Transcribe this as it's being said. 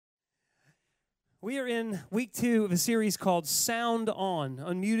We are in week 2 of a series called Sound On,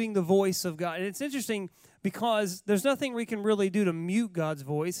 unmuting the voice of God. And it's interesting because there's nothing we can really do to mute God's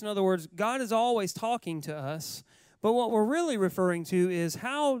voice. In other words, God is always talking to us. But what we're really referring to is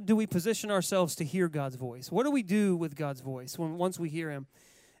how do we position ourselves to hear God's voice? What do we do with God's voice once we hear him?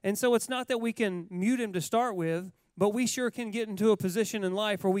 And so it's not that we can mute him to start with, but we sure can get into a position in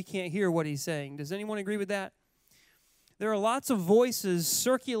life where we can't hear what he's saying. Does anyone agree with that? There are lots of voices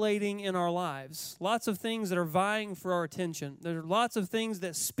circulating in our lives, lots of things that are vying for our attention. There are lots of things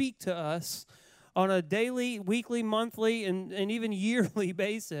that speak to us on a daily, weekly, monthly, and even yearly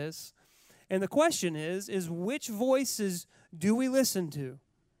basis. And the question is which voices do we listen to?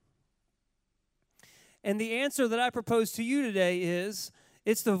 And the answer that I propose to you today is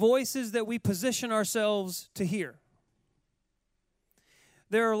it's the voices that we position ourselves to hear.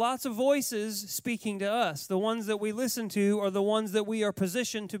 There are lots of voices speaking to us. The ones that we listen to are the ones that we are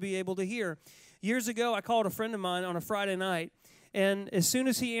positioned to be able to hear. Years ago, I called a friend of mine on a Friday night, and as soon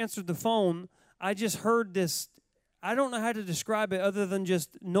as he answered the phone, I just heard this, I don't know how to describe it other than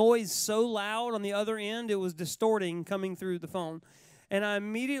just noise so loud on the other end, it was distorting coming through the phone. And I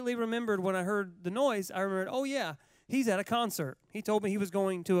immediately remembered when I heard the noise, I remembered, oh yeah, he's at a concert. He told me he was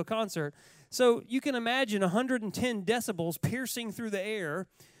going to a concert. So you can imagine 110 decibels piercing through the air,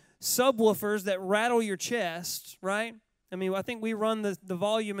 subwoofers that rattle your chest, right? I mean, I think we run the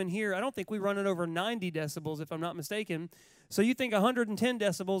volume in here. I don't think we run it over 90 decibels, if I'm not mistaken. So you think 110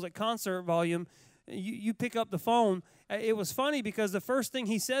 decibels at concert volume, you pick up the phone. It was funny because the first thing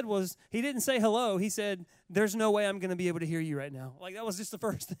he said was, he didn't say hello. He said, there's no way I'm going to be able to hear you right now. Like, that was just the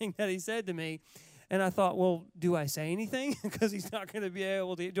first thing that he said to me. And I thought, well, do I say anything? Because he's not going to be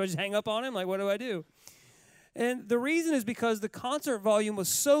able to. Do I just hang up on him? Like, what do I do? And the reason is because the concert volume was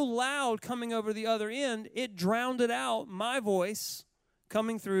so loud coming over the other end, it drowned out my voice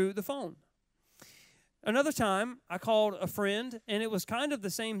coming through the phone. Another time, I called a friend, and it was kind of the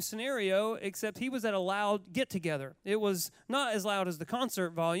same scenario, except he was at a loud get-together. It was not as loud as the concert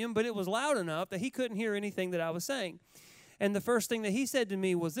volume, but it was loud enough that he couldn't hear anything that I was saying. And the first thing that he said to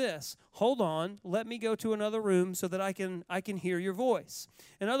me was this: hold on, let me go to another room so that I can hear your voice.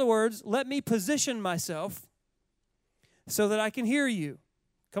 In other words, let me position myself so that I can hear you.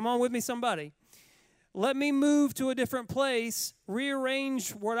 Come on with me, somebody. Let me move to a different place,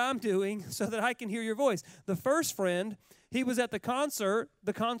 rearrange what I'm doing so that I can hear your voice. The first friend, he was at the concert.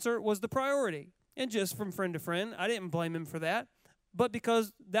 The concert was the priority. And just from friend to friend, I didn't blame him for that. But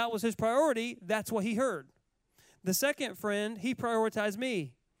because that was his priority, that's what he heard. The second friend, he prioritized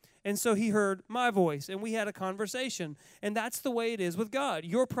me. And so he heard my voice, and we had a conversation. And that's the way it is with God.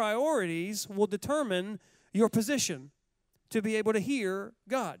 Your priorities will determine your position to be able to hear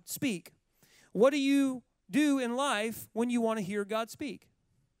God speak. What do you do in life when you want to hear God speak?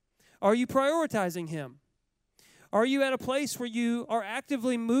 Are you prioritizing him? Are you at a place where you are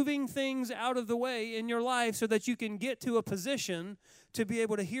actively moving things out of the way in your life so that you can get to a position to be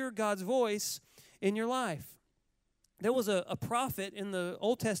able to hear God's voice in your life? There was a prophet in the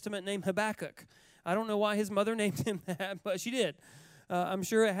Old Testament named Habakkuk. I don't know why his mother named him that, but she did. I'm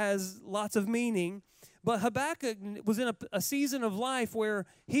sure it has lots of meaning. But Habakkuk was in a season of life where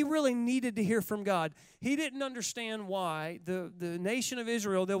he really needed to hear from God. He didn't understand why the nation of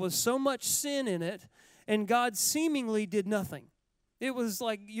Israel, there was so much sin in it, and God seemingly did nothing. It was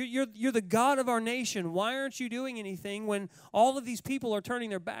like, you're the God of our nation. Why aren't you doing anything when all of these people are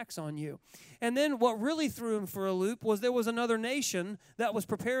turning their backs on you? And then what really threw him for a loop was there was another nation that was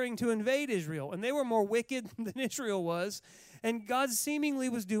preparing to invade Israel, and they were more wicked than Israel was, and God seemingly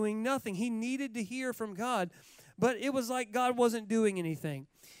was doing nothing. He needed to hear from God, but it was like God wasn't doing anything.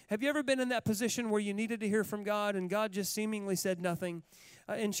 Have you ever been in that position where you needed to hear from God and God just seemingly said nothing?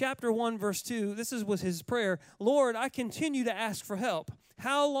 In chapter 1, verse 2, this was his prayer. Lord, I continue to ask for help.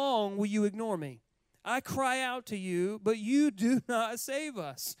 How long will you ignore me? I cry out to you, but you do not save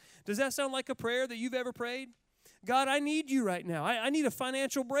us. Does that sound like a prayer that you've ever prayed? God, I need you right now. I need a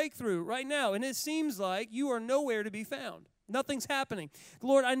financial breakthrough right now, and it seems like you are nowhere to be found. Nothing's happening.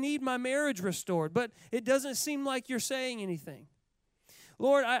 Lord, I need my marriage restored, but it doesn't seem like you're saying anything.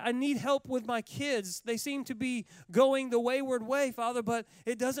 Lord, I need help with my kids. They seem to be going the wayward way, Father, but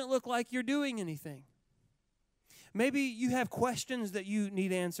it doesn't look like you're doing anything. Maybe you have questions that you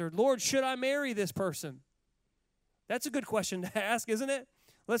need answered. Lord, should I marry this person? That's a good question to ask, isn't it?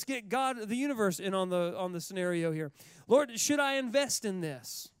 Let's get God, the universe, in on the scenario here. Lord, should I invest in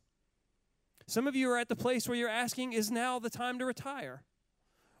this? Some of you are at the place where you're asking, is now the time to retire?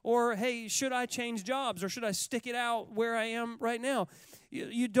 Or, hey, should I change jobs or should I stick it out where I am right now?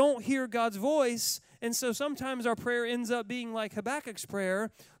 You don't hear God's voice, and so sometimes our prayer ends up being like Habakkuk's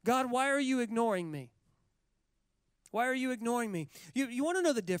prayer, God, why are you ignoring me? Why are you ignoring me? You want to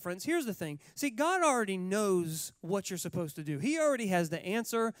know the difference? Here's the thing. See, God already knows what you're supposed to do. He already has the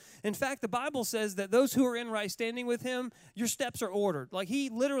answer. In fact, the Bible says that those who are in right standing with Him, your steps are ordered. Like He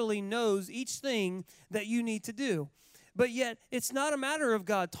literally knows each thing that you need to do. But yet, it's not a matter of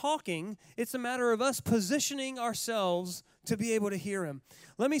God talking. It's a matter of us positioning ourselves to be able to hear Him.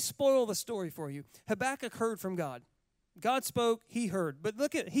 Let me spoil the story for you. Habakkuk heard from God. God spoke, he heard. But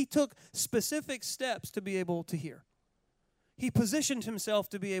he took specific steps to be able to hear. He positioned himself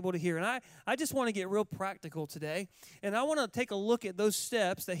to be able to hear. And I just want to get real practical today. And I want to take a look at those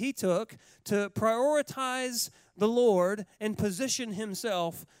steps that he took to prioritize the Lord and position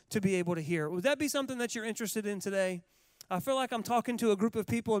himself to be able to hear. Would that be something that you're interested in today? I feel like I'm talking to a group of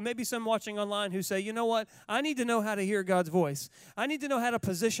people and maybe some watching online who say, you know what? I need to know how to hear God's voice. I need to know how to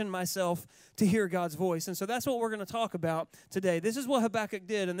position myself to hear God's voice. And so that's what we're going to talk about today. This is what Habakkuk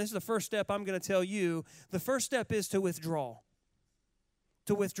did, and this is the first step I'm going to tell you. The first step is to withdraw.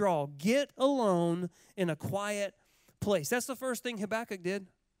 To withdraw. Get alone in a quiet place. That's the first thing Habakkuk did.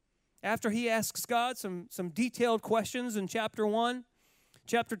 After he asks God some detailed questions in chapter 1,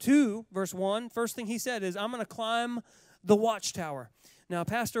 chapter 2, verse 1, first thing he said is, I'm going to climb the watchtower. Now,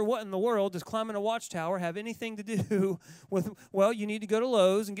 Pastor, what in the world does climbing a watchtower have anything to do with, well, you need to go to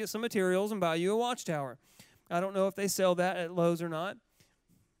Lowe's and get some materials and buy you a watchtower. I don't know if they sell that at Lowe's or not.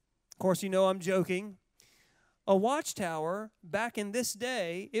 Of course, you know I'm joking. A watchtower, back in this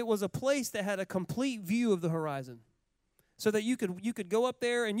day, it was a place that had a complete view of the horizon. So that you could go up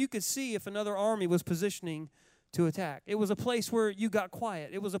there and you could see if another army was positioning to attack. It was a place where you got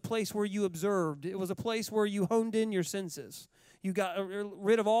quiet. It was a place where you observed. It was a place where you honed in your senses. You got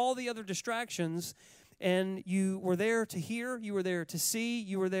rid of all the other distractions, and you were there to hear, you were there to see,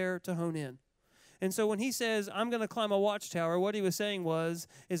 you were there to hone in. And so when he says, I'm going to climb a watchtower, what he was saying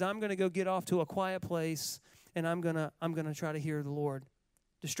is I'm going to go get off to a quiet place, and I'm going to try to hear the Lord.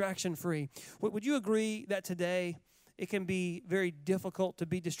 Distraction-free. Would you agree that today it can be very difficult to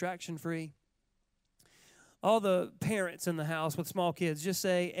be distraction-free? All the parents in the house with small kids, just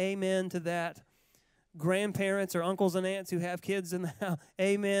say amen to that. Grandparents or uncles and aunts who have kids in the house,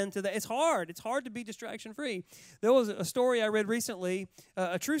 amen to that. It's hard. It's hard to be distraction-free. There was a story I read recently,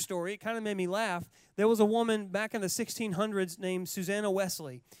 a true story. It kind of made me laugh. There was a woman back in the 1600s named Susanna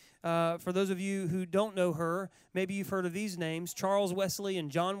Wesley. For those of you who don't know her, maybe you've heard of these names, Charles Wesley and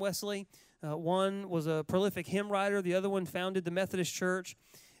John Wesley. One was a prolific hymn writer. The other one founded the Methodist Church.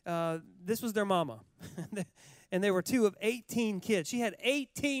 This was their mama. And they were two of 18 kids. She had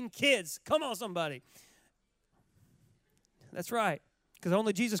 18 kids. Come on, somebody. That's right, because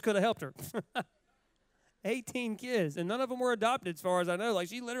only Jesus could have helped her. 18 kids, and none of them were adopted as far as I know. Like,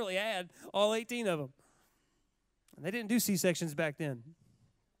 she literally had all 18 of them. And they didn't do C-sections back then.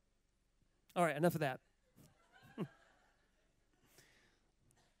 All right, enough of that.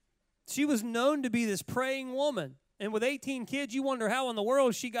 She was known to be this praying woman. And with 18 kids, you wonder how in the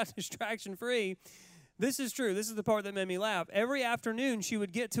world she got distraction-free. This is true. This is the part that made me laugh. Every afternoon, she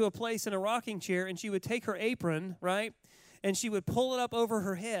would get to a place in a rocking chair, and she would take her apron, right, and she would pull it up over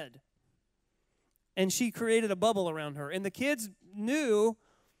her head. And she created a bubble around her. And the kids knew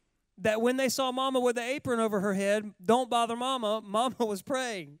that when they saw Mama with the apron over her head, don't bother Mama. Mama was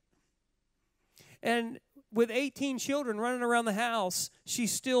praying. And with 18 children running around the house, she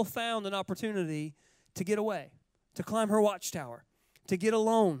still found an opportunity to get away, to climb her watchtower, to get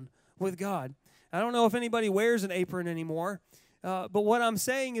alone with God. I don't know if anybody wears an apron anymore, but what I'm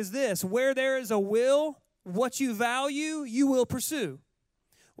saying is this: where there is a will, what you value, you will pursue.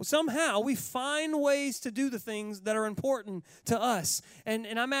 Well, somehow we find ways to do the things that are important to us. And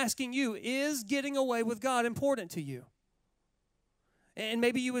I'm asking you, is getting away with God important to you? And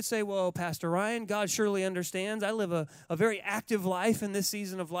maybe you would say, well, Pastor Ryan, God surely understands. I live a very active life in this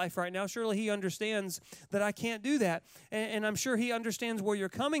season of life right now. Surely He understands that I can't do that. And I'm sure He understands where you're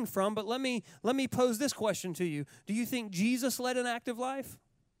coming from. But let me pose this question to you. Do you think Jesus led an active life?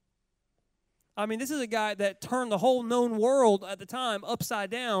 I mean, this is a guy that turned the whole known world at the time upside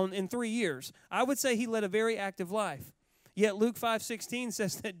down in 3 years. I would say he led a very active life. Yet Luke 5:16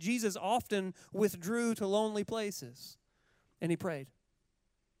 says that Jesus often withdrew to lonely places and He prayed.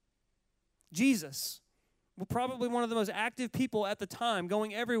 Jesus, probably one of the most active people at the time,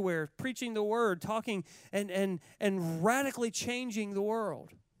 going everywhere, preaching the word, talking, and radically changing the world.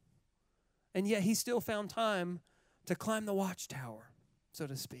 And yet He still found time to climb the watchtower, so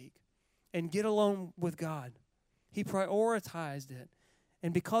to speak, and get alone with God. He prioritized it.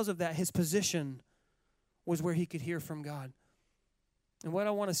 And because of that, his position was where he could hear from God. And what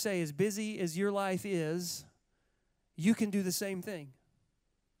I want to say, as busy as your life is, you can do the same thing.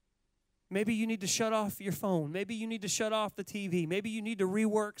 Maybe you need to shut off your phone. Maybe you need to shut off the TV. Maybe you need to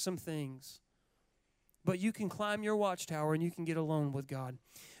rework some things. But you can climb your watchtower and you can get alone with God.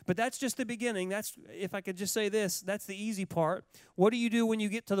 But that's just the beginning. That's, if I could just say this, that's the easy part. What do you do when you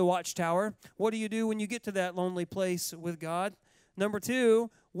get to the watchtower? What do you do when you get to that lonely place with God? Number 2,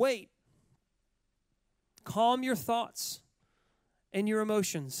 wait. Calm your thoughts and your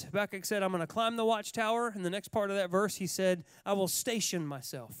emotions. Habakkuk said, I'm going to climb the watchtower. In the next part of that verse, he said, I will station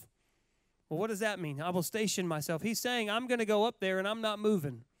myself. Well, what does that mean? I will station myself. He's saying, I'm going to go up there and I'm not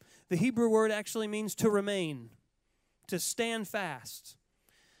moving. The Hebrew word actually means to remain, to stand fast.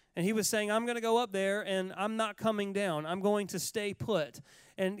 And he was saying, I'm going to go up there and I'm not coming down. I'm going to stay put.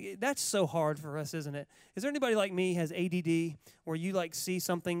 And that's so hard for us, isn't it? Is there anybody like me has ADD where you like see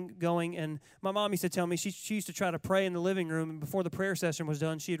something going? And my mom used to tell me she used to try to pray in the living room, and before the prayer session was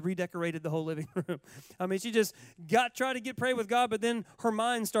done, she had redecorated the whole living room. I mean, she just try to pray with God, but then her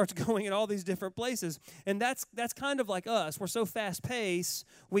mind starts going in all these different places. And that's kind of like us. We're so fast-paced,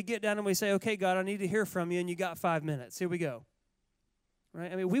 we get down and we say, okay, God, I need to hear from you, and you got 5 minutes. Here we go. Right?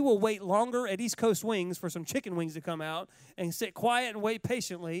 I mean, we will wait longer at East Coast Wings for some chicken wings to come out and sit quiet and wait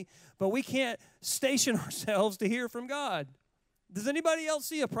patiently, but we can't station ourselves to hear from God. Does anybody else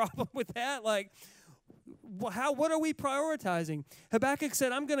see a problem with that? Like, what are we prioritizing? Habakkuk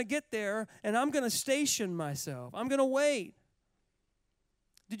said, I'm going to get there and I'm going to station myself. I'm going to wait.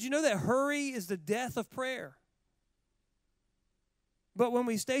 Did you know that hurry is the death of prayer? But when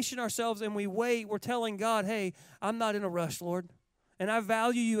we station ourselves and we wait, we're telling God, hey, I'm not in a rush, Lord. And I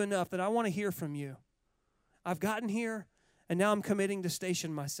value you enough that I want to hear from you. I've gotten here, and now I'm committing to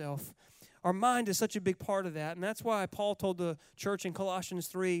station myself. Our mind is such a big part of that, and that's why Paul told the church in Colossians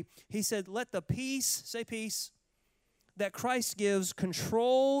 3, he said, let the peace, say peace, that Christ gives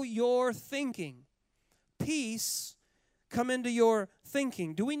control your thinking. Peace come into your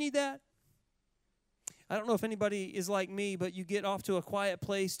thinking. Do we need that? I don't know if anybody is like me, but you get off to a quiet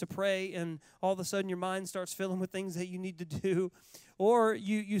place to pray, and all of a sudden your mind starts filling with things that you need to do. Or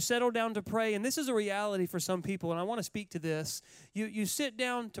you settle down to pray, and this is a reality for some people, and I want to speak to this. You sit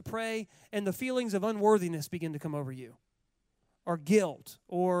down to pray, and the feelings of unworthiness begin to come over you, or guilt,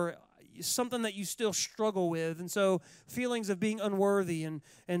 or something that you still struggle with. And so feelings of being unworthy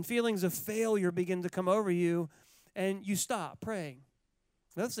and feelings of failure begin to come over you, and you stop praying.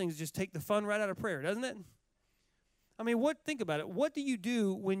 Those things just take the fun right out of prayer, doesn't it? I mean, think about it. What do you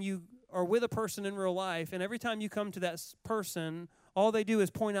do when you are with a person in real life, and every time you come to that person, all they do is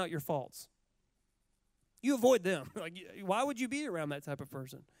point out your faults? You avoid them. Like, why would you be around that type of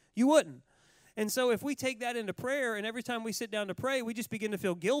person? You wouldn't. And so if we take that into prayer, and every time we sit down to pray, we just begin to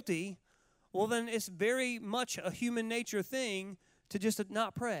feel guilty, well, then it's very much a human nature thing to just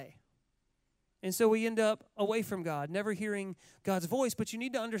not pray. And so we end up away from God, never hearing God's voice. But you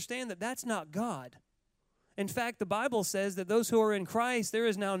need to understand that that's not God. In fact, the Bible says that those who are in Christ, there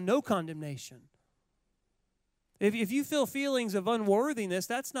is now no condemnation. If you feel feelings of unworthiness,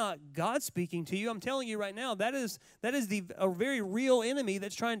 that's not God speaking to you. I'm telling you right now, that is a very real enemy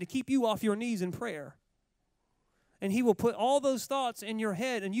that's trying to keep you off your knees in prayer. And he will put all those thoughts in your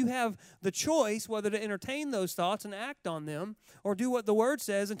head, and you have the choice whether to entertain those thoughts and act on them, or do what the Word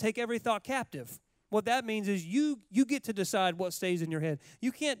says and take every thought captive. What that means is you get to decide what stays in your head.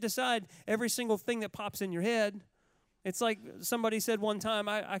 You can't decide every single thing that pops in your head. It's like somebody said one time,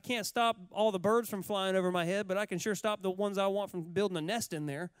 I can't stop all the birds from flying over my head, but I can sure stop the ones I want from building a nest in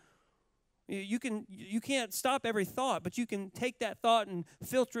there. You can't stop every thought, but you can take that thought and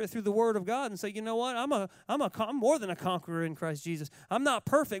filter it through the Word of God and say, you know what, I'm more than a conqueror in Christ Jesus. I'm not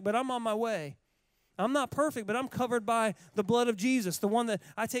perfect, but I'm on my way. I'm not perfect, but I'm covered by the blood of Jesus, the one that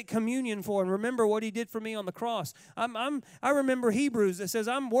I take communion for and remember what He did for me on the cross. I remember Hebrews that says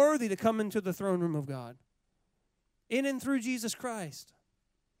I'm worthy to come into the throne room of God, in and through Jesus Christ.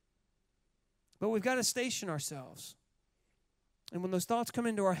 But we've got to station ourselves. And when those thoughts come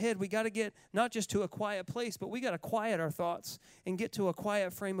into our head, we got to get not just to a quiet place, but we got to quiet our thoughts and get to a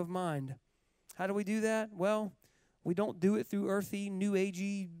quiet frame of mind. How do we do that? Well, we don't do it through earthy, new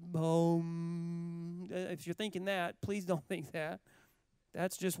agey, if you're thinking that, please don't think that.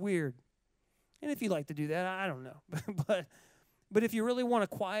 That's just weird. And if you like to do that, I don't know. But if you really want to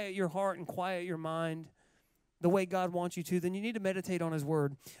quiet your heart and quiet your mind the way God wants you to, then you need to meditate on His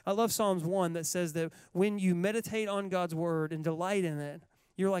Word. I love Psalms 1 that says that when you meditate on God's Word and delight in it,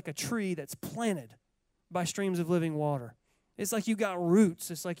 you're like a tree that's planted by streams of living water. It's like you got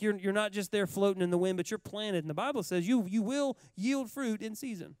roots. It's like you're not just there floating in the wind, but you're planted. And the Bible says you will yield fruit in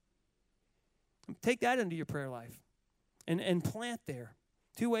season. Take that into your prayer life and plant there.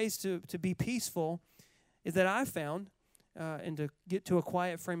 2 ways to be peaceful is that I've found and to get to a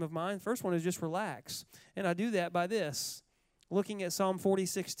quiet frame of mind. First one is just relax. And I do that by this, looking at Psalm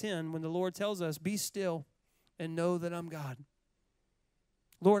 46:10 when the Lord tells us, be still and know that I'm God.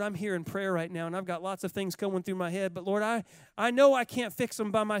 Lord, I'm here in prayer right now, and I've got lots of things going through my head. But, Lord, I know I can't fix them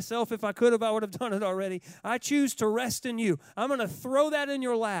by myself. If I could have, I would have done it already. I choose to rest in you. I'm going to throw that in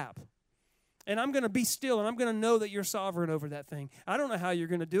your lap, and I'm going to be still, and I'm going to know that you're sovereign over that thing. I don't know how you're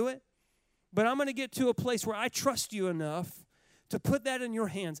going to do it, but I'm going to get to a place where I trust you enough to put that in your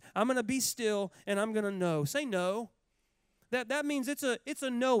hands. I'm going to be still, and I'm going to know. Say no. That means it's a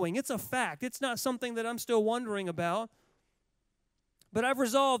knowing. It's a fact. It's not something that I'm still wondering about. But I've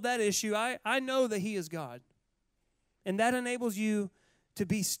resolved that issue. I know that he is God. And that enables you to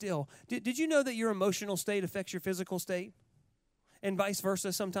be still. Did you know that your emotional state affects your physical state? And vice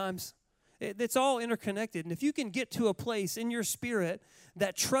versa sometimes? It's all interconnected. And if you can get to a place in your spirit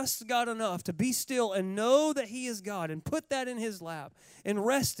that trusts God enough to be still and know that he is God and put that in his lap and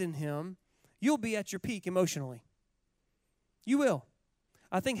rest in him, you'll be at your peak emotionally. You will.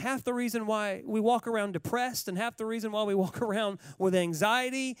 I think half the reason why we walk around depressed and half the reason why we walk around with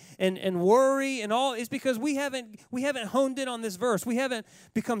anxiety and worry and all is because we haven't honed in on this verse. We haven't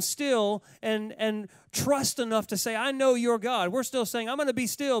become still and trust enough to say, I know you're God. We're still saying, I'm going to be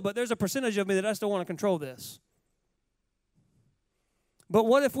still, but there's a percentage of me that I still want to control this. But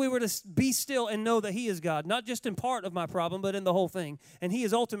what if we were to be still and know that he is God, not just in part of my problem, but in the whole thing? And he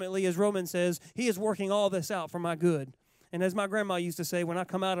is ultimately, as Romans says, he is working all this out for my good. And as my grandma used to say, when I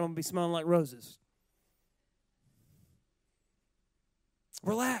come out, I'm going to be smelling like roses.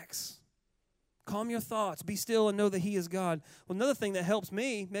 Relax. Calm your thoughts. Be still and know that he is God. Well, another thing that helps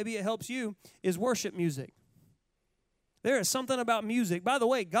me, maybe it helps you, is worship music. There is something about music. By the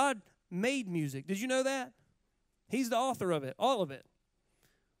way, God made music. Did you know that? He's the author of it, all of it.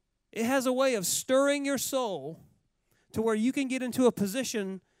 It has a way of stirring your soul to where you can get into a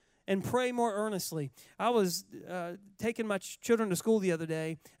position and pray more earnestly. I was taking my children to school the other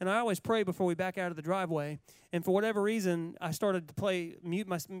day, and I always pray before we back out of the driveway. And for whatever reason, I started to mute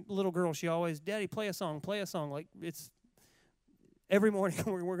my little girl. She always, Daddy, play a song. Like it's every morning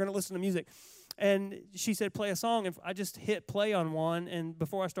we're going to listen to music. And she said, play a song. And I just hit play on one. And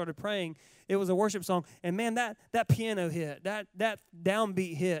before I started praying, it was a worship song. And man, that piano hit, that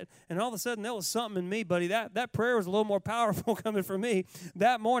downbeat hit. And all of a sudden, there was something in me, buddy. That prayer was a little more powerful coming from me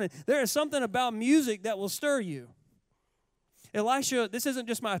that morning. There is something about music that will stir you. Elisha, this isn't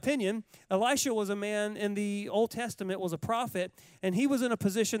just my opinion. Elisha was a man in the Old Testament, was a prophet, and he was in a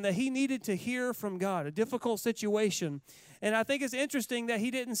position that he needed to hear from God, a difficult situation. And I think it's interesting that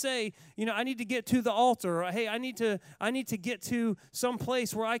he didn't say, I need to get to the altar, or, hey, I need to get to some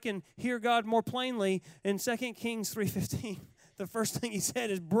place where I can hear God more plainly. In 2 Kings 3:15, the first thing he said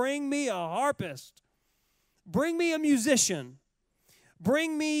is, bring me a harpist. Bring me a musician.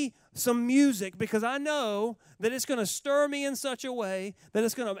 Bring me some music, because I know that it's going to stir me in such a way that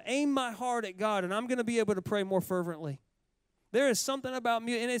it's going to aim my heart at God, and I'm going to be able to pray more fervently. There is something about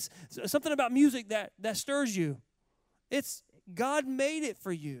music, and it's something about music that stirs you. It's God made it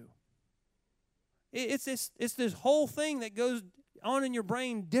for you. It's this whole thing that goes on in your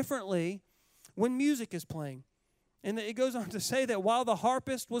brain differently when music is playing. And it goes on to say that while the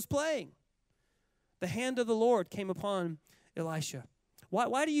harpist was playing, the hand of the Lord came upon Elisha.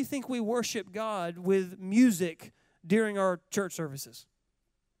 Why do you think we worship God with music during our church services?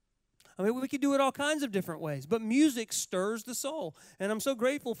 I mean, we could do it all kinds of different ways, but music stirs the soul. And I'm so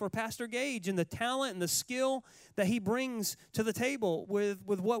grateful for Pastor Gage and the talent and the skill that he brings to the table with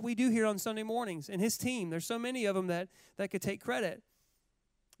what we do here on Sunday mornings and his team. There's so many of them that could take credit.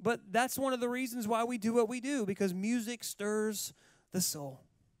 But that's one of the reasons why we do what we do, because music stirs the soul.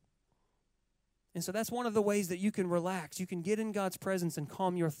 And so that's one of the ways that you can relax. You can get in God's presence and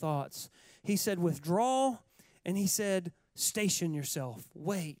calm your thoughts. He said, withdraw, and he said, station yourself.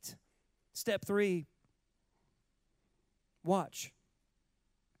 Wait. Step 3, watch.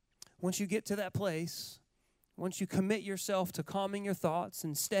 Once you get to that place, once you commit yourself to calming your thoughts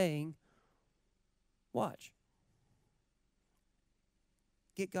and staying, watch.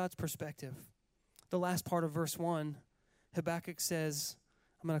 Get God's perspective. The last part of verse 1, Habakkuk says,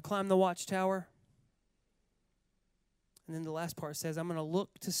 I'm going to climb the watchtower. And then the last part says, I'm going to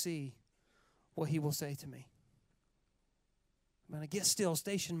look to see what he will say to me. I'm going to get still,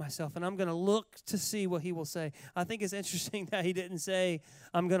 station myself, and I'm going to look to see what he will say. I think it's interesting that he didn't say,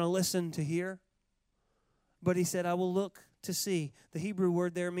 I'm going to listen to hear. but he said, I will look to see. The Hebrew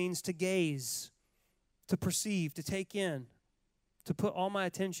word there means to gaze, to perceive, to take in, to put all my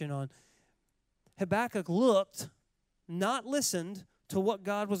attention on. Habakkuk looked, not listened to what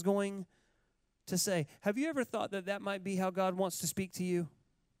God was going to say. Have you ever thought that that might be how God wants to speak to you?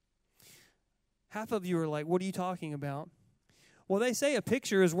 Half of you are like, what are you talking about? Well, they say a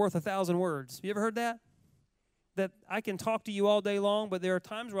picture is worth 1,000 words. You ever heard that? That I can talk to you all day long, but there are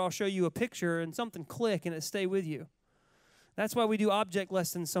times where I'll show you a picture and something click and it stay with you. That's why we do object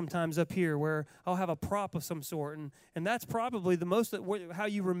lessons sometimes up here, where I'll have a prop of some sort, and that's probably the most how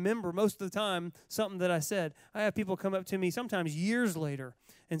you remember most of the time something that I said. I have people come up to me sometimes years later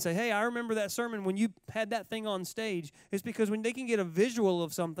and say, hey, I remember that sermon when you had that thing on stage. It's because when they can get a visual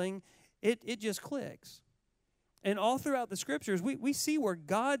of something, it just clicks. And all throughout the Scriptures, we see where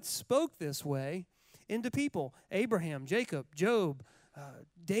God spoke this way into people. Abraham, Jacob, Job,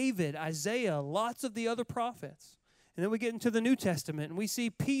 David, Isaiah, lots of the other prophets. And then we get into the New Testament, and we see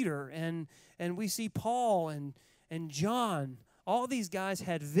Peter, and we see Paul, and John. All these guys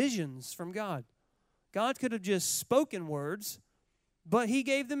had visions from God. God could have just spoken words, but he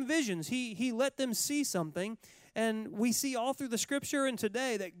gave them visions. He let them see something. And we see all through the Scripture and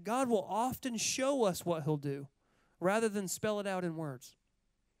today that God will often show us what he'll do rather than spell it out in words.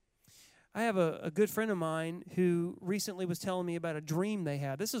 I have a good friend of mine who recently was telling me about a dream they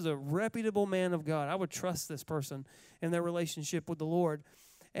had. This is a reputable man of God. I would trust this person in their relationship with the Lord.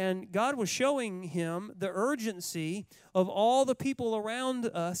 And God was showing him the urgency of all the people around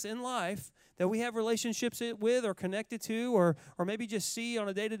us in life that we have relationships with or connected to or maybe just see on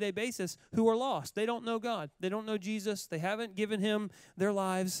a day-to-day basis who are lost. They don't know God. They don't know Jesus. They haven't given him their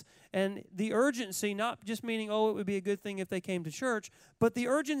lives. And the urgency, not just meaning, oh, it would be a good thing if they came to church, but the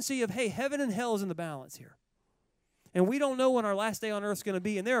urgency of, hey, heaven and hell is in the balance here. And we don't know when our last day on earth is going to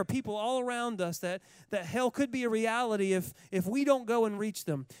be. And there are people all around us that hell could be a reality if we don't go and reach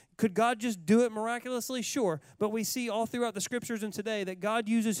them. Could God just do it miraculously? Sure. But we see all throughout the Scriptures and today that God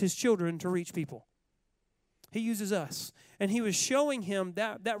uses his children to reach people. He uses us. And he was showing him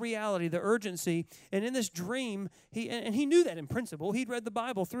that reality, the urgency. And in this dream, he knew that in principle. He'd read the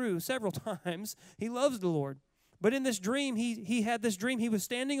Bible through several times. He loves the Lord. But in this dream, he had this dream. He was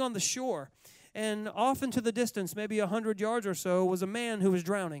standing on the shore. And off into the distance, maybe 100 yards or so, was a man who was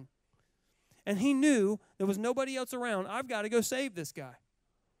drowning. And he knew there was nobody else around. I've got to go save this guy.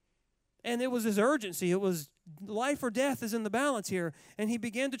 And it was his urgency. It was life or death is in the balance here. And he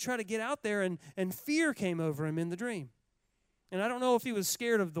began to try to get out there, and fear came over him in the dream. And I don't know if he was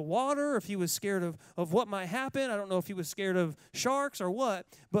scared of the water, if he was scared of what might happen. I don't know if he was scared of sharks or what.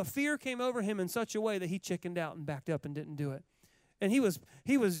 But fear came over him in such a way that he chickened out and backed up and didn't do it. And he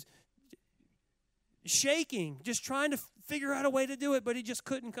was shaking, just trying to figure out a way to do it, but he just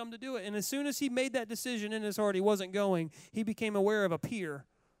couldn't come to do it. And as soon as he made that decision in his heart he wasn't going, he became aware of a pier.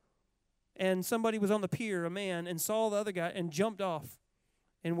 And somebody was on the pier, a man, and saw the other guy and jumped off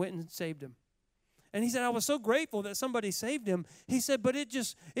and went and saved him. And he said, I was so grateful that somebody saved him. He said, but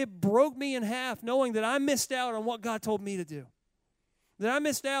it broke me in half knowing that I missed out on what God told me to do. That I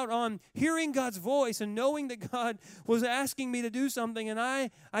missed out on hearing God's voice and knowing that God was asking me to do something, and I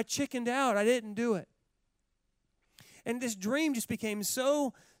chickened out. I didn't do it. And this dream just became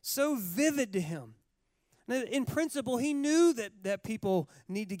so vivid to him. Now, in principle, he knew that people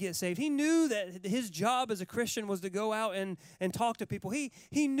need to get saved. He knew that his job as a Christian was to go out and talk to people.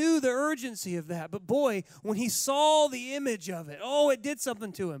 He knew the urgency of that. But boy, when he saw the image of it, it did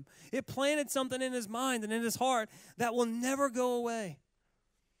something to him. It planted something in his mind and in his heart that will never go away.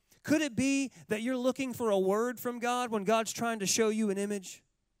 Could it be that you're looking for a word from God when God's trying to show you an image?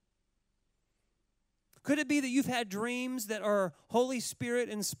 Could it be that you've had dreams that are Holy Spirit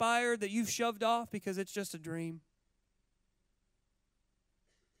inspired that you've shoved off because it's just a dream?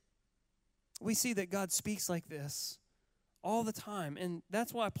 We see that God speaks like this all the time. And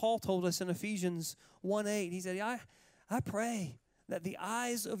that's why Paul told us in Ephesians 1:8, he said, I pray that the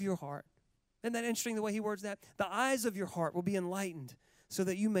eyes of your heart, isn't that interesting the way he words that? The eyes of your heart will be enlightened so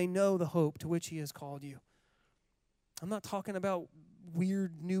that you may know the hope to which he has called you. I'm not talking about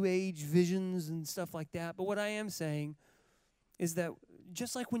weird New Age visions and stuff like that. But what I am saying is that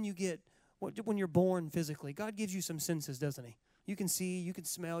just like when you're born physically, God gives you some senses, doesn't he? You can see, you can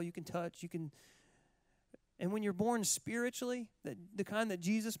smell, you can touch, and when you're born spiritually, the kind that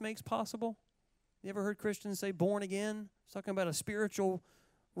Jesus makes possible, you ever heard Christians say born again? It's talking about a spiritual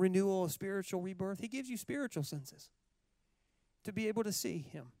renewal, a spiritual rebirth. He gives you spiritual senses to be able to see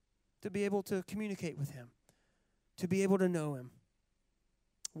him, to be able to communicate with him, to be able to know him.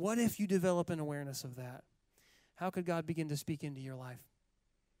 What if you develop an awareness of that? How could God begin to speak into your life?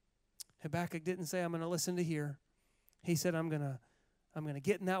 Habakkuk didn't say, I'm going to listen to hear. He said, I'm going to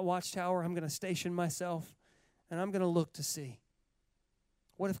get in that watchtower. I'm going to station myself, and I'm going to look to see.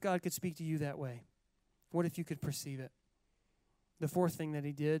 What if God could speak to you that way? What if you could perceive it? The fourth thing that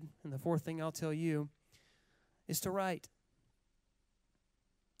he did, and the fourth thing I'll tell you, is to write.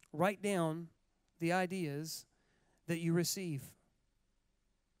 Write down the ideas that you receive.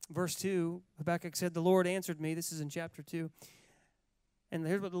 Verse 2, Habakkuk said, the Lord answered me. This is in chapter 2. And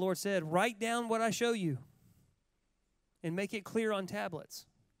here's what the Lord said. Write down what I show you and make it clear on tablets.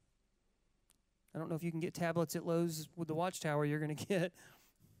 I don't know if you can get tablets at Lowe's with the watchtower you're going to get.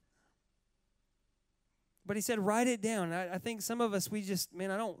 But he said, write it down. I think some of us, we just,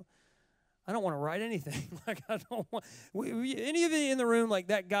 man, I don't want to write anything. Like, I don't want, any of you in the room, like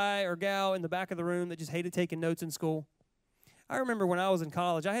that guy or gal in the back of the room that just hated taking notes in school? I remember when I was in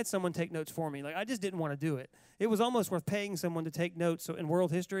college, I had someone take notes for me. Like, I just didn't want to do it. It was almost worth paying someone to take notes in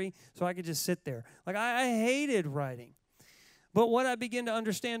world history so I could just sit there. Like, I hated writing. But what I began to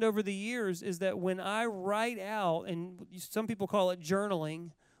understand over the years is that when I write out, and some people call it journaling,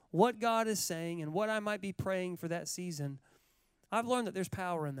 what God is saying and what I might be praying for that season, I've learned that there's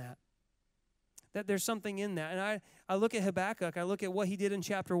power in that. That there's something in that. And I look at Habakkuk, I look at what he did in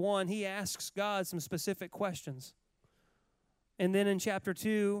chapter 1. He asks God some specific questions. And then in chapter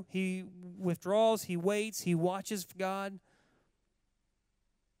 2, he withdraws, he waits, he watches God.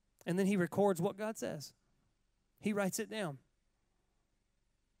 And then he records what God says. He writes it down.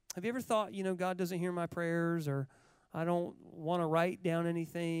 Have you ever thought, God doesn't hear my prayers, or I don't want to write down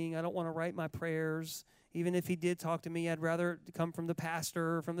anything. I don't want to write my prayers. Even if he did talk to me, I'd rather it come from the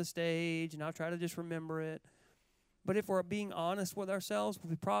pastor, from the stage, and I'll try to just remember it. But if we're being honest with ourselves,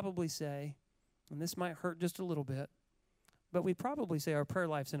 we'd probably say, and this might hurt just a little bit, but we'd probably say our prayer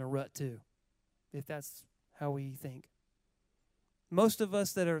life's in a rut too, if that's how we think. Most of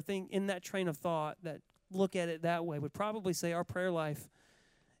us that are in that train of thought, that look at it that way, would probably say our prayer life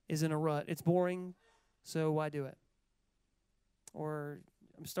is in a rut. It's boring, so why do it? Or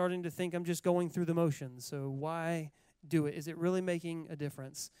I'm starting to think I'm just going through the motions, so why do it? Is it really making a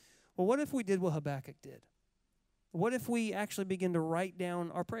difference? Well, what if we did what Habakkuk did? What if we actually begin to write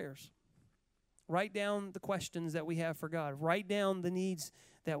down our prayers? Write down the questions that we have for God. Write down the needs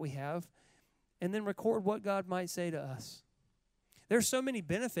that we have, and then record what God might say to us. There's so many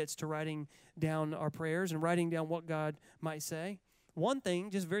benefits to writing down our prayers and writing down what God might say. One thing,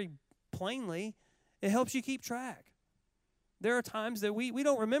 just very plainly, it helps you keep track. There are times that we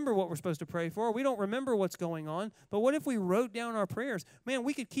don't remember what we're supposed to pray for. We don't remember what's going on. But what if we wrote down our prayers? Man,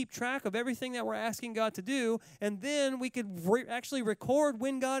 we could keep track of everything that we're asking God to do, and then we could actually record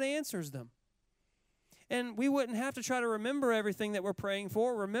when God answers them. And we wouldn't have to try to remember everything that we're praying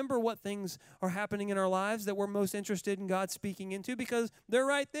for, remember what things are happening in our lives that we're most interested in God speaking into, because they're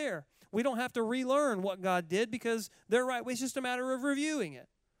right there. We don't have to relearn what God did because they're right. It's just a matter of reviewing it.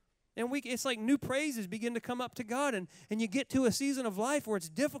 And it's like new praises begin to come up to God, and you get to a season of life where it's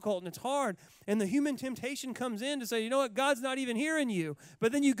difficult and it's hard, and the human temptation comes in to say, you know what, God's not even hearing you.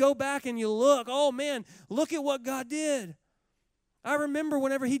 But then you go back and you look, oh man, look at what God did. I remember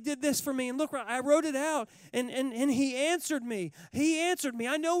whenever he did this for me, and look, I wrote it out, and he answered me. He answered me.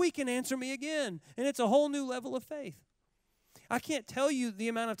 I know he can answer me again, and it's a whole new level of faith. I can't tell you the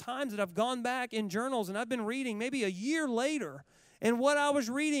amount of times that I've gone back in journals, and I've been reading maybe a year later, and what I was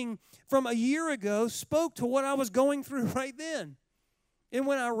reading from a year ago spoke to what I was going through right then. And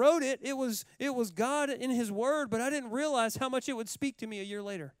when I wrote it, it was God in his word, but I didn't realize how much it would speak to me a year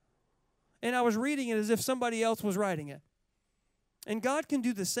later. And I was reading it as if somebody else was writing it. And God can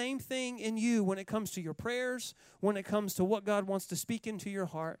do the same thing in you when it comes to your prayers, when it comes to what God wants to speak into your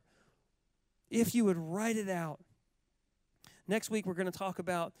heart, if you would write it out. Next week, we're going to talk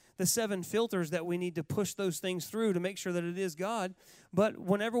about the 7 filters that we need to push those things through to make sure that it is God. But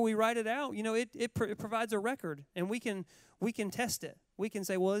whenever we write it out, it provides a record, and we can test it. We can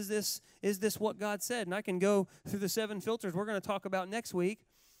say, well, is this what God said? And I can go through the 7 filters we're going to talk about next week,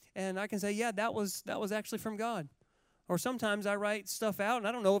 and I can say, yeah, that was actually from God. Or sometimes I write stuff out, and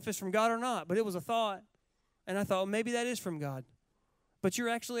I don't know if it's from God or not, but it was a thought, and I thought, well, maybe that is from God. But you're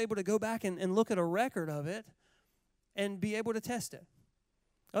actually able to go back and look at a record of it and be able to test it.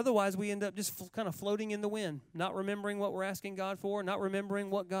 Otherwise, we end up just kind of floating in the wind, not remembering what we're asking God for, not remembering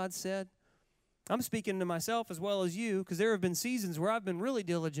what God said. I'm speaking to myself as well as you, because there have been seasons where I've been really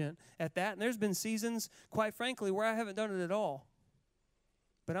diligent at that, and there's been seasons, quite frankly, where I haven't done it at all.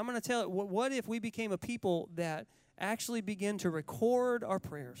 But I'm going to tell you, what if we became a people that actually begin to record our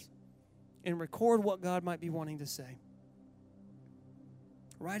prayers and record what God might be wanting to say?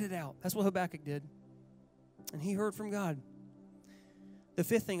 Write it out. That's what Habakkuk did. And he heard from God. The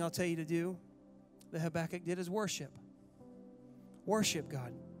fifth thing I'll tell you to do that Habakkuk did is worship. Worship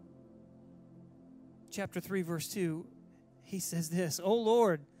God. Chapter 3, verse 2, he says this, "O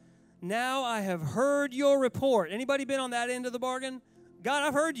Lord, now I have heard your report." Anybody been on that end of the bargain? God,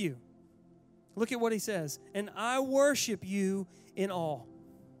 I've heard you. Look at what he says. "And I worship you in awe."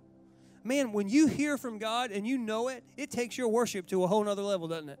 Man, when you hear from God and you know it, it takes your worship to a whole nother level,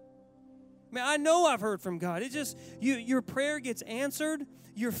 doesn't it? Man, I know I've heard from God. It just, your prayer gets answered.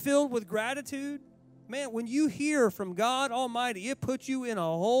 You're filled with gratitude. Man, when you hear from God Almighty, it puts you in a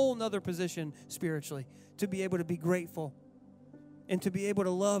whole nother position spiritually to be able to be grateful and to be able to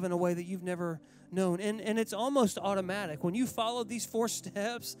love in a way that you've never known. And it's almost automatic. When you follow these 4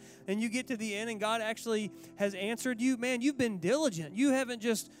 steps and you get to the end and God actually has answered you, man, you've been diligent. You haven't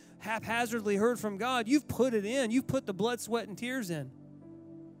just haphazardly heard from God. You've put it in. You've put the blood, sweat, and tears in.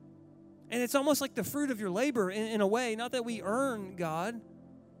 And it's almost like the fruit of your labor in a way. Not that we earn God,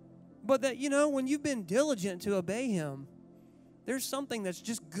 but that, when you've been diligent to obey Him, there's something that's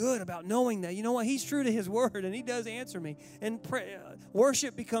just good about knowing that, you know what, He's true to His word and He does answer me. And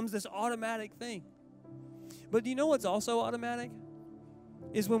worship becomes this automatic thing. But do you know what's also automatic?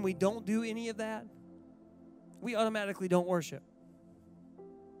 Is when we don't do any of that, we automatically don't worship.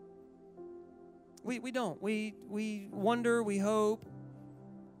 We don't. We wonder, we hope.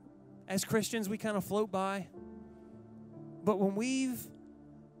 As Christians, we kind of float by. But when we've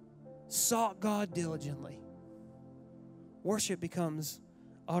sought God diligently, worship becomes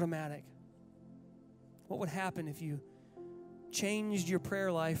automatic. What would happen if you changed your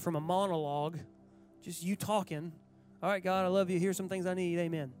prayer life from a monologue, just you talking, "All right, God, I love you. Here's some things I need.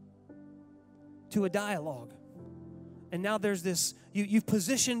 Amen," to a dialogue? And now there's this, you've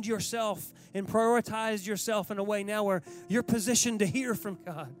positioned yourself and prioritized yourself in a way now where you're positioned to hear from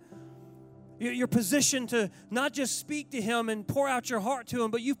God. You're positioned to not just speak to Him and pour out your heart to Him,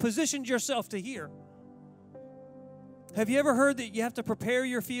 but you've positioned yourself to hear. Have you ever heard that you have to prepare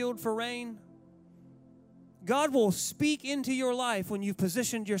your field for rain? God will speak into your life when you've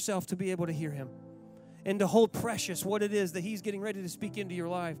positioned yourself to be able to hear Him and to hold precious what it is that He's getting ready to speak into your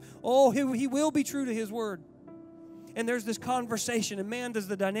life. Oh, He will be true to His word. And there's this conversation, and man, does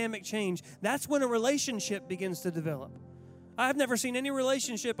the dynamic change. That's when a relationship begins to develop. I've never seen any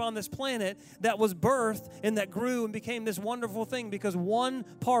relationship on this planet that was birthed and that grew and became this wonderful thing because one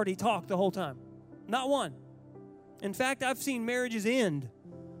party talked the whole time. Not one. In fact, I've seen marriages end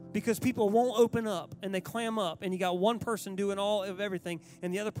because people won't open up and they clam up, and you got one person doing all of everything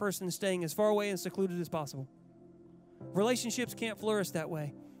and the other person staying as far away and secluded as possible. Relationships can't flourish that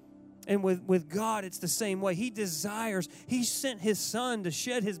way. And with God, it's the same way. He desires, He sent His Son to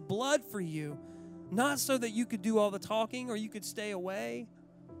shed His blood for you, not so that you could do all the talking or you could stay away,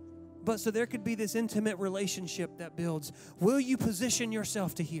 but so there could be this intimate relationship that builds. Will you position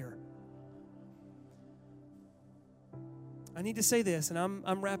yourself to hear? I need to say this, and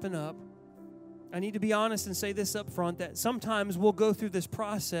I'm wrapping up. I need to be honest and say this up front, that sometimes we'll go through this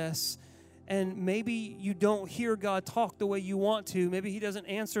process and maybe you don't hear God talk the way you want to. Maybe He doesn't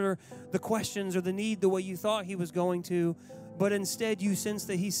answer the questions or the need the way you thought He was going to, but instead you sense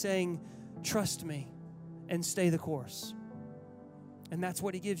that He's saying, "Trust me and stay the course." And that's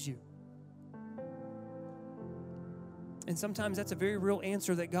what He gives you. And sometimes that's a very real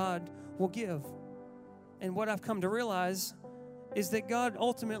answer that God will give. And what I've come to realize is that God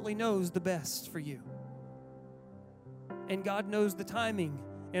ultimately knows the best for you. And God knows the timing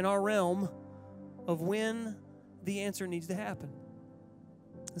in our realm of when the answer needs to happen.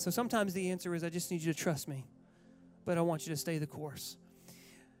 And so sometimes the answer is, I just need you to trust me, but I want you to stay the course.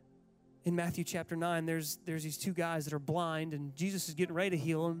 In Matthew chapter 9, there's these 2 guys that are blind, and Jesus is getting ready to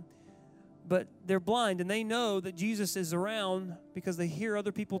heal them, but they're blind, and they know that Jesus is around because they hear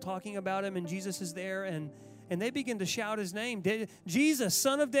other people talking about Him, and Jesus is there, and they begin to shout His name. "Jesus,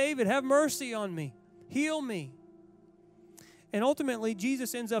 Son of David, have mercy on me. Heal me." And ultimately,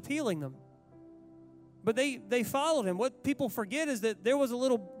 Jesus ends up healing them. But they followed Him. What people forget is that there was a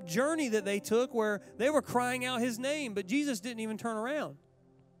little journey that they took where they were crying out His name, but Jesus didn't even turn around.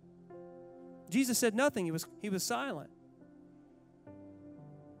 Jesus said nothing. He was silent.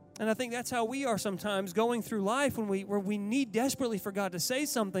 And I think that's how we are sometimes going through life where we need desperately for God to say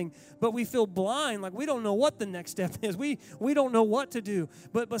something, but we feel blind, like we don't know what the next step is. We don't know what to do.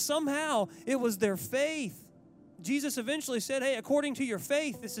 But somehow it was their faith. Jesus eventually said, "Hey, according to your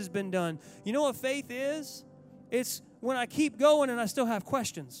faith, this has been done." You know what faith is? It's when I keep going and I still have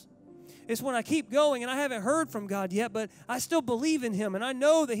questions. It's when I keep going and I haven't heard from God yet, but I still believe in Him and I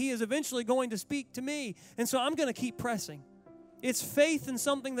know that He is eventually going to speak to me. And so I'm going to keep pressing. It's faith in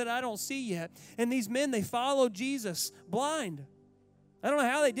something that I don't see yet. And these men, they followed Jesus blind. I don't know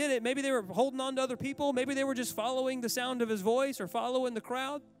how they did it. Maybe they were holding on to other people. Maybe they were just following the sound of his voice or following the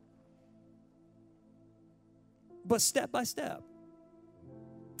crowd. But step by step.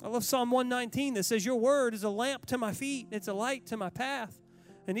 I love Psalm 119 that says, your word is a lamp to my feet. It's a light to my path.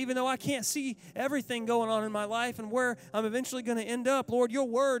 And even though I can't see everything going on in my life and where I'm eventually going to end up, Lord, your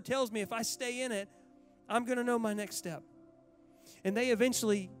word tells me if I stay in it, I'm going to know my next step. And they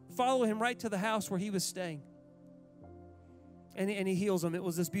eventually follow him right to the house where he was staying. And he heals them. It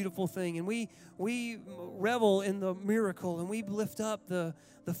was this beautiful thing. And we revel in the miracle, and we lift up the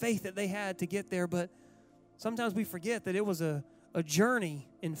faith that they had to get there. But sometimes we forget that it was a journey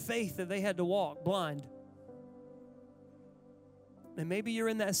in faith that they had to walk blind. And maybe you're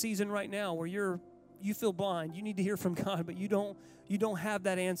in that season right now where you feel blind. You need to hear from God, but you don't have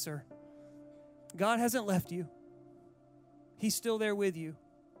that answer. God hasn't left you. He's still there with you.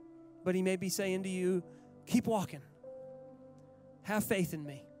 But he may be saying to you, keep walking. Have faith in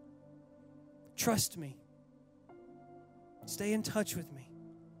me. Trust me. Stay in touch with me.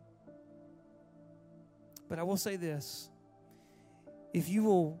 But I will say this. If you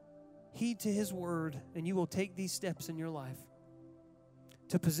will heed to his word and you will take these steps in your life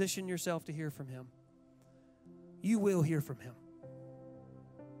to position yourself to hear from him, you will hear from him.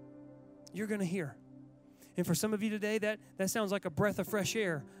 You're going to hear. And for some of you today, that sounds like a breath of fresh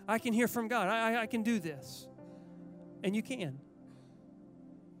air. I can hear from God. I can do this. And you can.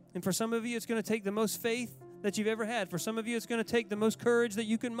 And for some of you, it's going to take the most faith that you've ever had. For some of you, it's going to take the most courage that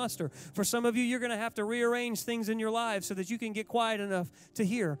you can muster. For some of you, you're going to have to rearrange things in your life so that you can get quiet enough to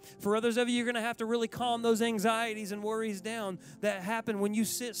hear. For others of you, you're going to have to really calm those anxieties and worries down that happen when you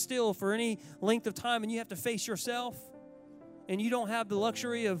sit still for any length of time and you have to face yourself. And you don't have the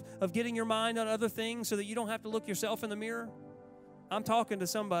luxury of getting your mind on other things so that you don't have to look yourself in the mirror. I'm talking to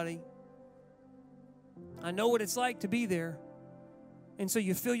somebody. I know what it's like to be there. And so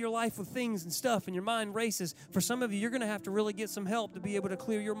you fill your life with things and stuff and your mind races. For some of you, you're going to have to really get some help to be able to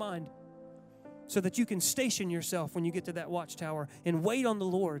clear your mind so that you can station yourself when you get to that watchtower and wait on the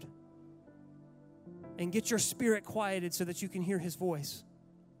Lord and get your spirit quieted so that you can hear his voice.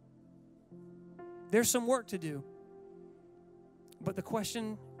 There's some work to do. But the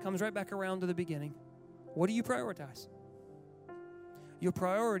question comes right back around to the beginning. What do you prioritize? Your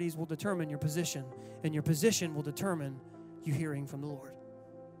priorities will determine your position, and your position will determine you hearing from the Lord.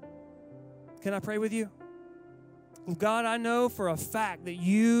 Can I pray with you? God, I know for a fact that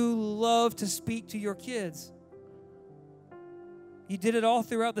you love to speak to your kids. You did it all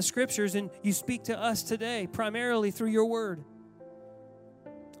throughout the scriptures, and you speak to us today, primarily through your word.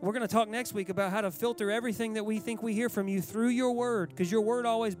 We're going to talk next week about how to filter everything that we think we hear from you through your word, because your word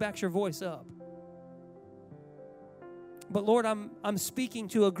always backs your voice up. But Lord, I'm speaking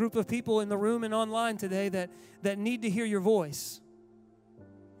to a group of people in the room and online today that need to hear your voice.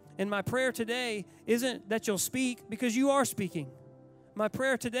 And my prayer today isn't that you'll speak, because you are speaking. My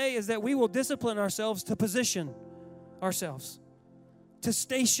prayer today is that we will discipline ourselves to position ourselves, to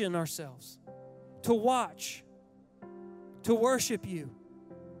station ourselves, to watch, to worship you.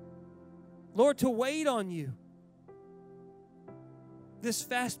 Lord, to wait on you. This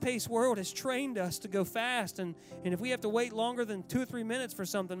fast-paced world has trained us to go fast, and if we have to wait longer than 2 or 3 minutes for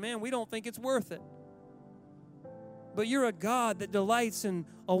something, man, we don't think it's worth it. But you're a God that delights in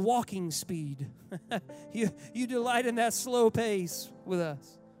a walking speed. You delight in that slow pace with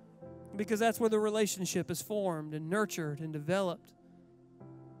us, because that's where the relationship is formed and nurtured and developed.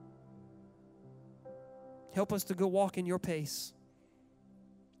 Help us to go walk in your pace.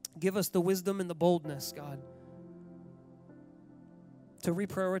 Give us the wisdom and the boldness, God, to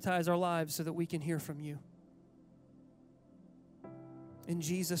reprioritize our lives so that we can hear from you. In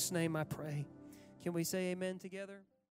Jesus' name I pray. Can we say amen together?